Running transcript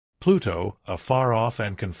Pluto, a far-off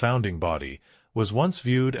and confounding body, was once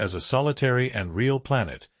viewed as a solitary and real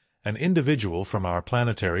planet, an individual from our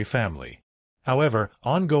planetary family. However,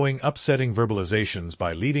 ongoing upsetting verbalizations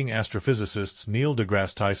by leading astrophysicists Neil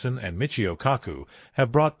deGrasse Tyson and Michio Kaku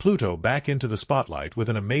have brought Pluto back into the spotlight with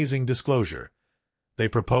an amazing disclosure. They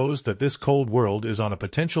propose that this cold world is on a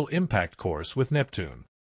potential impact course with Neptune.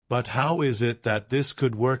 But how is it that this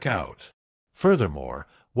could work out? Furthermore,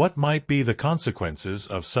 what might be the consequences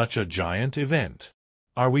of such a giant event?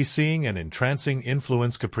 Are we seeing an entrancing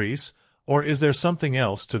influence caprice, or is there something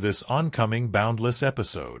else to this oncoming boundless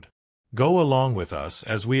episode? Go along with us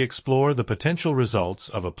as we explore the potential results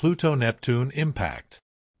of a Pluto-Neptune impact.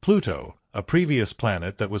 Pluto, a previous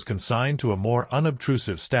planet that was consigned to a more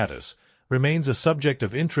unobtrusive status, remains a subject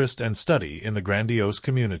of interest and study in the grandiose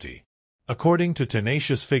community. According to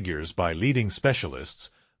tenacious figures by leading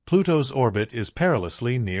specialists, Pluto's orbit is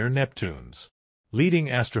perilously near Neptune's. Leading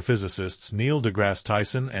astrophysicists Neil deGrasse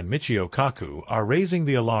Tyson and Michio Kaku are raising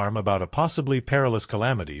the alarm about a possibly perilous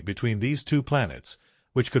calamity between these two planets,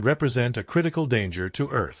 which could represent a critical danger to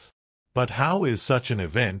Earth. But how is such an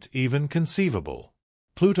event even conceivable?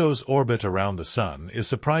 Pluto's orbit around the Sun is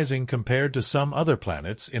surprising compared to some other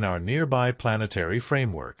planets in our nearby planetary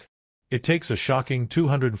framework. It takes a shocking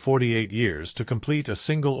 248 years to complete a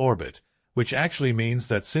single orbit, which actually means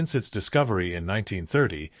that since its discovery in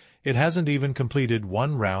 1930, it hasn't even completed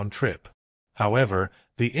one round trip. However,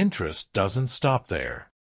 the interest doesn't stop there.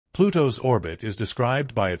 Pluto's orbit is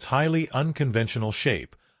described by its highly unconventional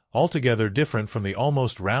shape, altogether different from the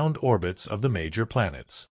almost round orbits of the major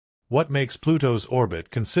planets. What makes Pluto's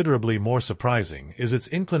orbit considerably more surprising is its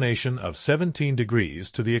inclination of 17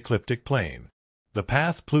 degrees to the ecliptic plane. The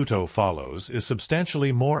path Pluto follows is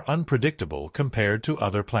substantially more unpredictable compared to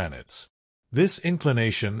other planets. This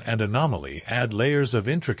inclination and anomaly add layers of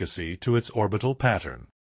intricacy to its orbital pattern.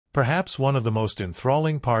 Perhaps one of the most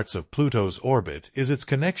enthralling parts of Pluto's orbit is its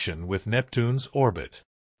connection with Neptune's orbit.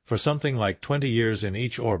 For something like 20 years in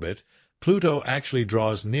each orbit, Pluto actually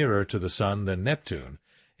draws nearer to the Sun than Neptune,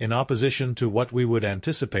 in opposition to what we would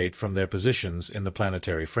anticipate from their positions in the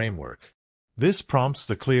planetary framework. This prompts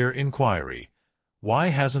the clear inquiry: why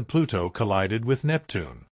hasn't Pluto collided with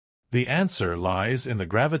Neptune? The answer lies in the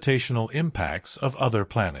gravitational impacts of other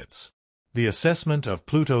planets. The assessment of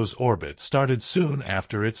Pluto's orbit started soon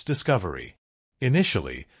after its discovery.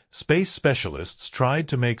 Initially, space specialists tried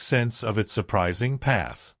to make sense of its surprising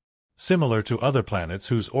path. Similar to other planets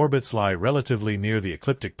whose orbits lie relatively near the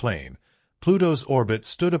ecliptic plane, Pluto's orbit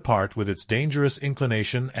stood apart with its dangerous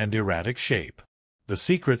inclination and erratic shape. The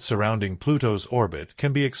secret surrounding Pluto's orbit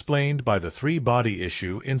can be explained by the three-body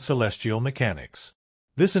issue in celestial mechanics.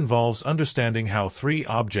 This involves understanding how three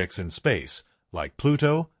objects in space, like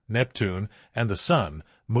Pluto, Neptune, and the Sun,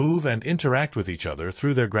 move and interact with each other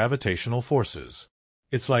through their gravitational forces.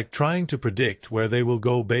 It's like trying to predict where they will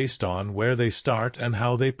go based on where they start and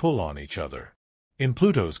how they pull on each other. In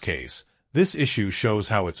Pluto's case, this issue shows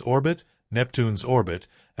how its orbit, Neptune's orbit,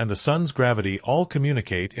 and the Sun's gravity all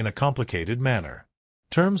communicate in a complicated manner.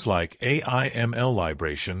 Terms like AIML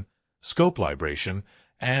libration, scope libration,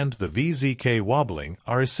 and the VZK wobbling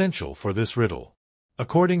are essential for this riddle.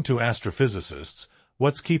 According to astrophysicists,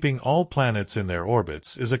 what's keeping all planets in their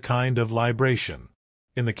orbits is a kind of libration.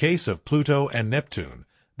 In the case of Pluto and Neptune,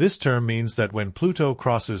 this term means that when Pluto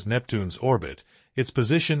crosses Neptune's orbit, its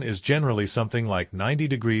position is generally something like 90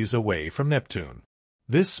 degrees away from Neptune.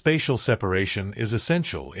 This spatial separation is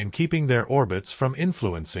essential in keeping their orbits from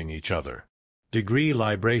influencing each other. Degree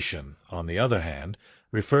libration, on the other hand,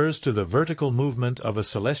 refers to the vertical movement of a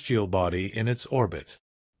celestial body in its orbit.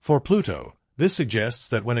 For Pluto, this suggests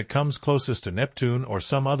that when it comes closest to Neptune or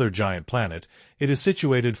some other giant planet, it is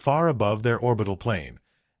situated far above their orbital plane,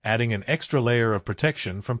 adding an extra layer of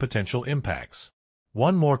protection from potential impacts.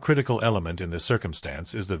 One more critical element in this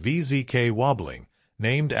circumstance is the VZK wobbling,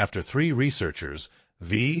 named after three researchers,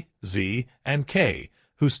 V, Z, and K,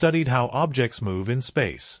 who studied how objects move in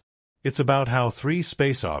space. It's about how three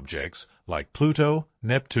space objects, like Pluto,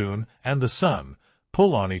 Neptune, and the Sun,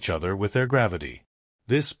 pull on each other with their gravity.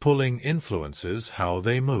 This pulling influences how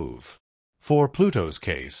they move. For Pluto's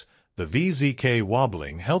case, the VZK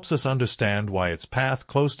wobbling helps us understand why its path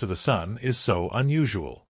close to the Sun is so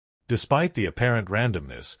unusual. Despite the apparent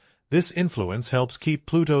randomness, this influence helps keep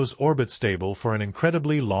Pluto's orbit stable for an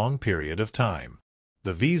incredibly long period of time.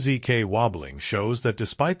 The VZK wobbling shows that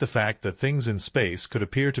despite the fact that things in space could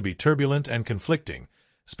appear to be turbulent and conflicting,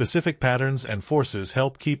 specific patterns and forces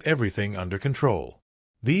help keep everything under control.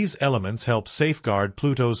 These elements help safeguard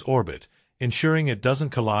Pluto's orbit, ensuring it doesn't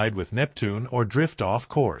collide with Neptune or drift off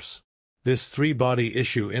course. This three-body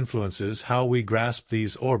issue influences how we grasp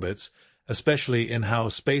these orbits, especially in how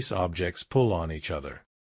space objects pull on each other.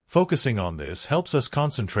 Focusing on this helps us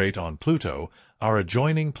concentrate on Pluto, our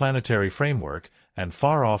adjoining planetary framework, and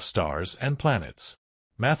far-off stars and planets.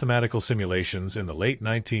 Mathematical simulations in the late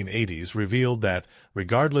 1980s revealed that,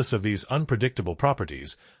 regardless of these unpredictable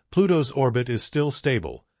properties, Pluto's orbit is still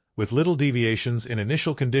stable, with little deviations in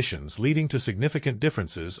initial conditions leading to significant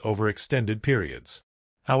differences over extended periods.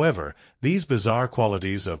 However, these bizarre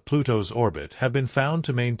qualities of Pluto's orbit have been found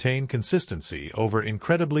to maintain consistency over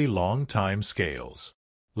incredibly long time scales.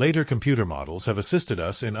 Later computer models have assisted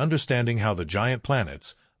us in understanding how the giant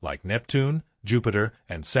planets, like Neptune, Jupiter,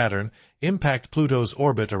 and Saturn, impact Pluto's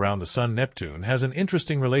orbit around the Sun. Neptune has an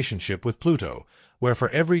interesting relationship with Pluto, where for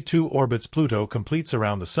every 2 orbits Pluto completes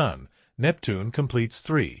around the Sun, Neptune completes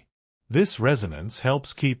 3. This resonance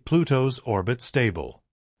helps keep Pluto's orbit stable.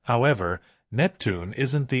 However, Neptune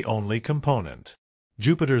isn't the only component.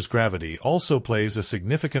 Jupiter's gravity also plays a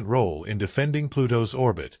significant role in defending Pluto's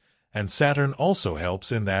orbit, and Saturn also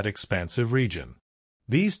helps in that expansive region.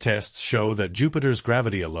 These tests show that Jupiter's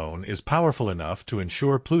gravity alone is powerful enough to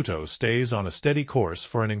ensure Pluto stays on a steady course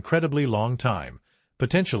for an incredibly long time,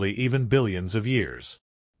 potentially even billions of years.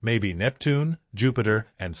 Maybe Neptune, Jupiter,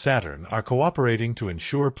 and Saturn are cooperating to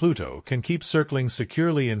ensure Pluto can keep circling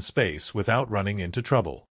securely in space without running into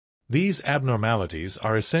trouble. These abnormalities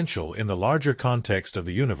are essential in the larger context of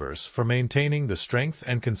the universe for maintaining the strength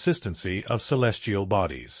and consistency of celestial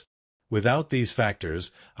bodies. Without these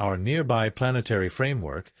factors, our nearby planetary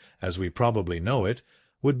framework, as we probably know it,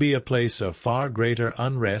 would be a place of far greater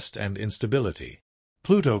unrest and instability.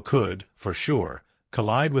 Pluto could, for sure,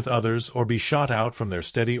 collide with others or be shot out from their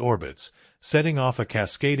steady orbits, setting off a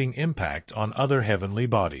cascading impact on other heavenly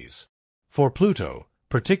bodies. For Pluto,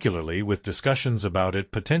 particularly with discussions about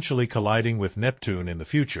it potentially colliding with Neptune in the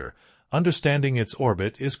future, understanding its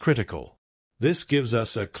orbit is critical. This gives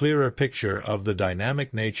us a clearer picture of the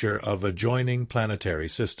dynamic nature of adjoining planetary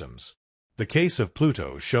systems. The case of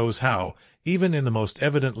Pluto shows how, even in the most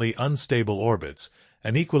evidently unstable orbits,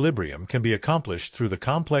 an equilibrium can be accomplished through the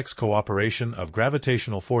complex cooperation of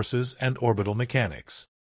gravitational forces and orbital mechanics.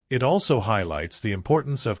 It also highlights the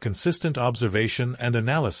importance of consistent observation and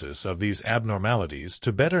analysis of these abnormalities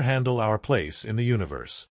to better handle our place in the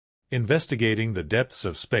universe. Investigating the depths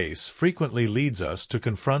of space frequently leads us to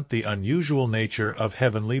confront the unusual nature of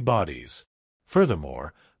heavenly bodies.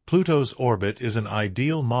 Furthermore, Pluto's orbit is an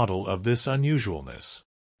ideal model of this unusualness.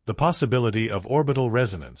 The possibility of orbital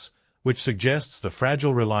resonance, which suggests the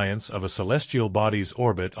fragile reliance of a celestial body's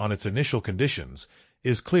orbit on its initial conditions,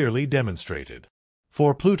 is clearly demonstrated.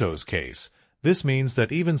 For Pluto's case, this means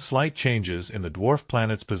that even slight changes in the dwarf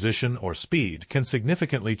planet's position or speed can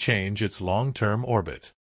significantly change its long-term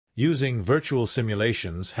orbit. Using virtual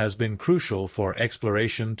simulations has been crucial for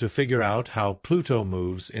exploration to figure out how Pluto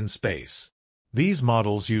moves in space. These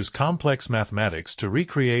models use complex mathematics to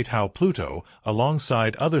recreate how Pluto,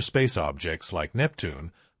 alongside other space objects like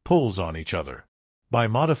Neptune, pulls on each other. By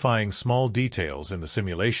modifying small details in the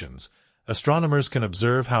simulations, astronomers can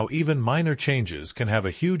observe how even minor changes can have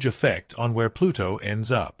a huge effect on where Pluto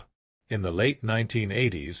ends up. In the late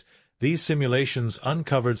 1980s, these simulations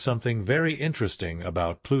uncovered something very interesting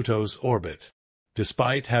about Pluto's orbit.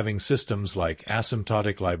 Despite having systems like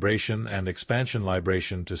asymptotic libration and expansion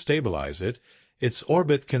libration to stabilize it, its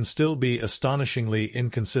orbit can still be astonishingly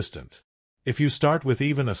inconsistent. If you start with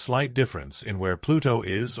even a slight difference in where Pluto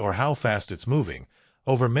is or how fast it's moving,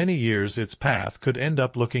 over many years its path could end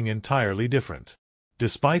up looking entirely different.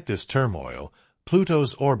 Despite this turmoil,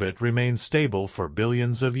 Pluto's orbit remains stable for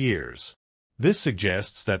billions of years. This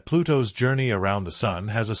suggests that Pluto's journey around the Sun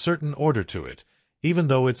has a certain order to it, even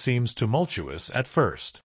though it seems tumultuous at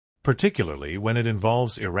first. Particularly when it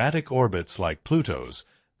involves erratic orbits like Pluto's,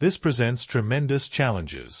 this presents tremendous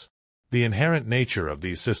challenges. The inherent nature of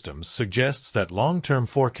these systems suggests that long-term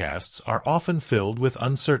forecasts are often filled with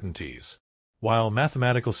uncertainties. While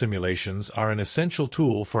mathematical simulations are an essential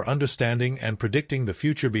tool for understanding and predicting the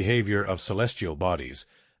future behavior of celestial bodies,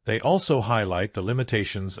 they also highlight the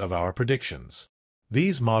limitations of our predictions.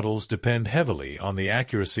 These models depend heavily on the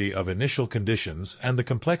accuracy of initial conditions and the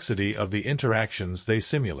complexity of the interactions they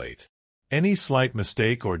simulate. Any slight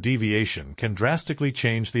mistake or deviation can drastically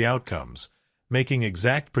change the outcomes, making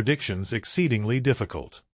exact predictions exceedingly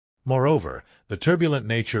difficult. Moreover, the turbulent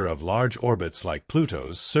nature of large orbits like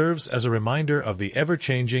Pluto's serves as a reminder of the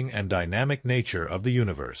ever-changing and dynamic nature of the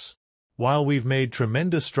universe. While we've made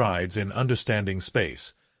tremendous strides in understanding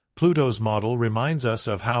space, Pluto's model reminds us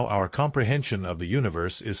of how our comprehension of the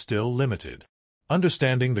universe is still limited.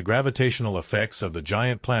 Understanding the gravitational effects of the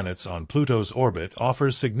giant planets on Pluto's orbit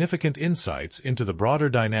offers significant insights into the broader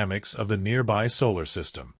dynamics of the nearby solar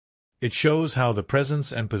system. It shows how the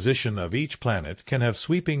presence and position of each planet can have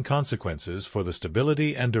sweeping consequences for the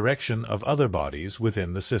stability and direction of other bodies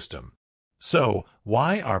within the system. So,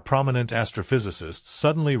 why are prominent astrophysicists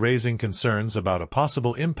suddenly raising concerns about a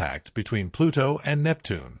possible impact between Pluto and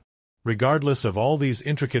Neptune? Regardless of all these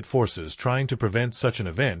intricate forces trying to prevent such an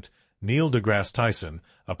event, Neil deGrasse Tyson,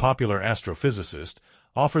 a popular astrophysicist,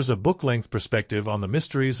 offers a book-length perspective on the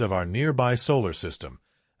mysteries of our nearby solar system,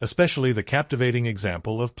 especially the captivating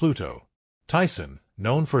example of Pluto. Tyson,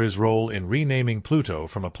 known for his role in renaming Pluto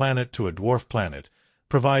from a planet to a dwarf planet,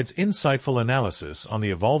 provides insightful analysis on the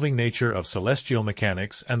evolving nature of celestial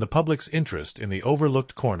mechanics and the public's interest in the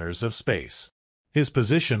overlooked corners of space. His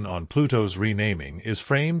position on Pluto's renaming is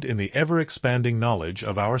framed in the ever-expanding knowledge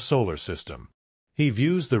of our solar system. He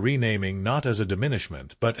views the renaming not as a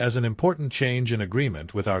diminishment but as an important change in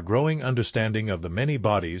agreement with our growing understanding of the many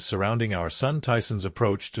bodies surrounding our Sun. Tyson's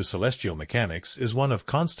approach to celestial mechanics is one of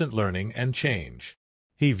constant learning and change.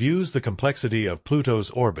 He views the complexity of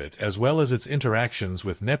Pluto's orbit as well as its interactions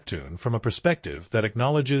with Neptune from a perspective that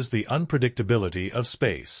acknowledges the unpredictability of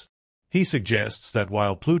space. He suggests that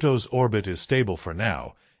while Pluto's orbit is stable for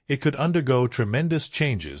now, it could undergo tremendous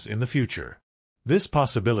changes in the future. This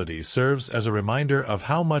possibility serves as a reminder of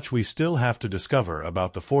how much we still have to discover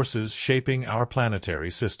about the forces shaping our planetary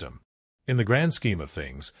system. In the grand scheme of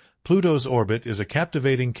things, Pluto's orbit is a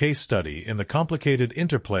captivating case study in the complicated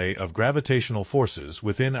interplay of gravitational forces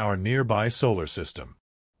within our nearby solar system.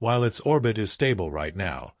 While its orbit is stable right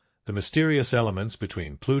now, the mysterious elements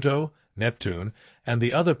between Pluto, Neptune, and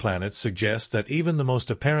the other planets suggest that even the most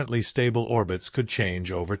apparently stable orbits could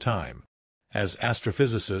change over time. As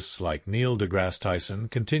astrophysicists like Neil deGrasse Tyson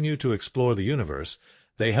continue to explore the universe,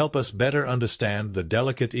 they help us better understand the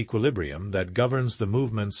delicate equilibrium that governs the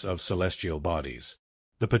movements of celestial bodies.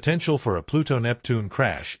 The potential for a Pluto-Neptune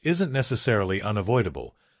crash isn't necessarily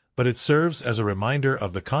unavoidable, but it serves as a reminder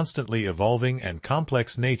of the constantly evolving and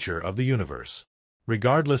complex nature of the universe.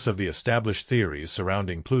 Regardless of the established theories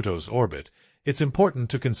surrounding Pluto's orbit, it's important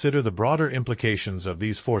to consider the broader implications of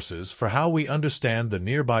these forces for how we understand the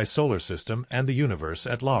nearby solar system and the universe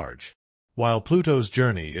at large. While Pluto's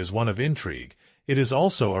journey is one of intrigue, it is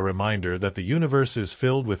also a reminder that the universe is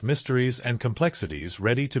filled with mysteries and complexities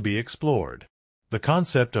ready to be explored. The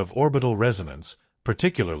concept of orbital resonance,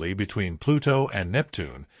 particularly between Pluto and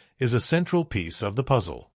Neptune, is a central piece of the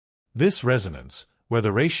puzzle. This resonance, where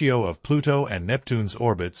the ratio of Pluto and Neptune's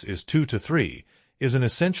orbits is 2:3, is an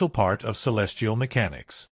essential part of celestial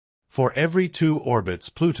mechanics. For every 2 orbits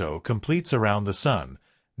Pluto completes around the Sun,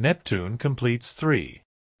 Neptune completes 3.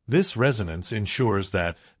 This resonance ensures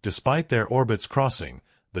that, despite their orbits crossing,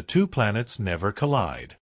 the 2 planets never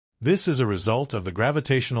collide. This is a result of the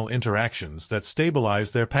gravitational interactions that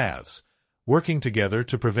stabilize their paths, working together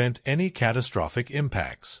to prevent any catastrophic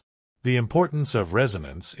impacts. The importance of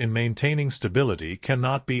resonance in maintaining stability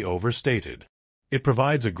cannot be overstated. It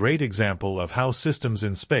provides a great example of how systems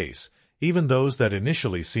in space, even those that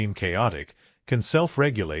initially seem chaotic, can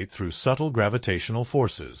self-regulate through subtle gravitational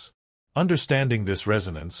forces. Understanding this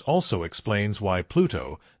resonance also explains why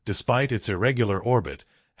Pluto, despite its irregular orbit,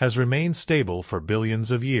 has remained stable for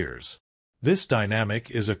billions of years. This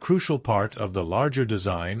dynamic is a crucial part of the larger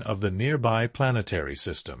design of the nearby planetary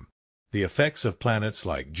system. The effects of planets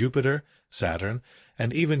like Jupiter, Saturn,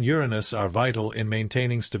 and even Uranus are vital in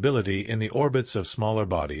maintaining stability in the orbits of smaller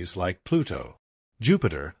bodies like Pluto.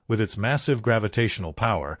 Jupiter, with its massive gravitational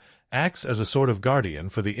power, acts as a sort of guardian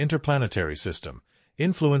for the interplanetary system,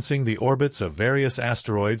 influencing the orbits of various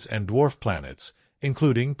asteroids and dwarf planets,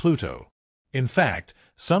 including Pluto. In fact,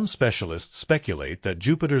 some specialists speculate that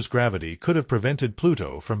Jupiter's gravity could have prevented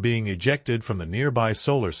Pluto from being ejected from the nearby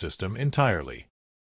solar system entirely.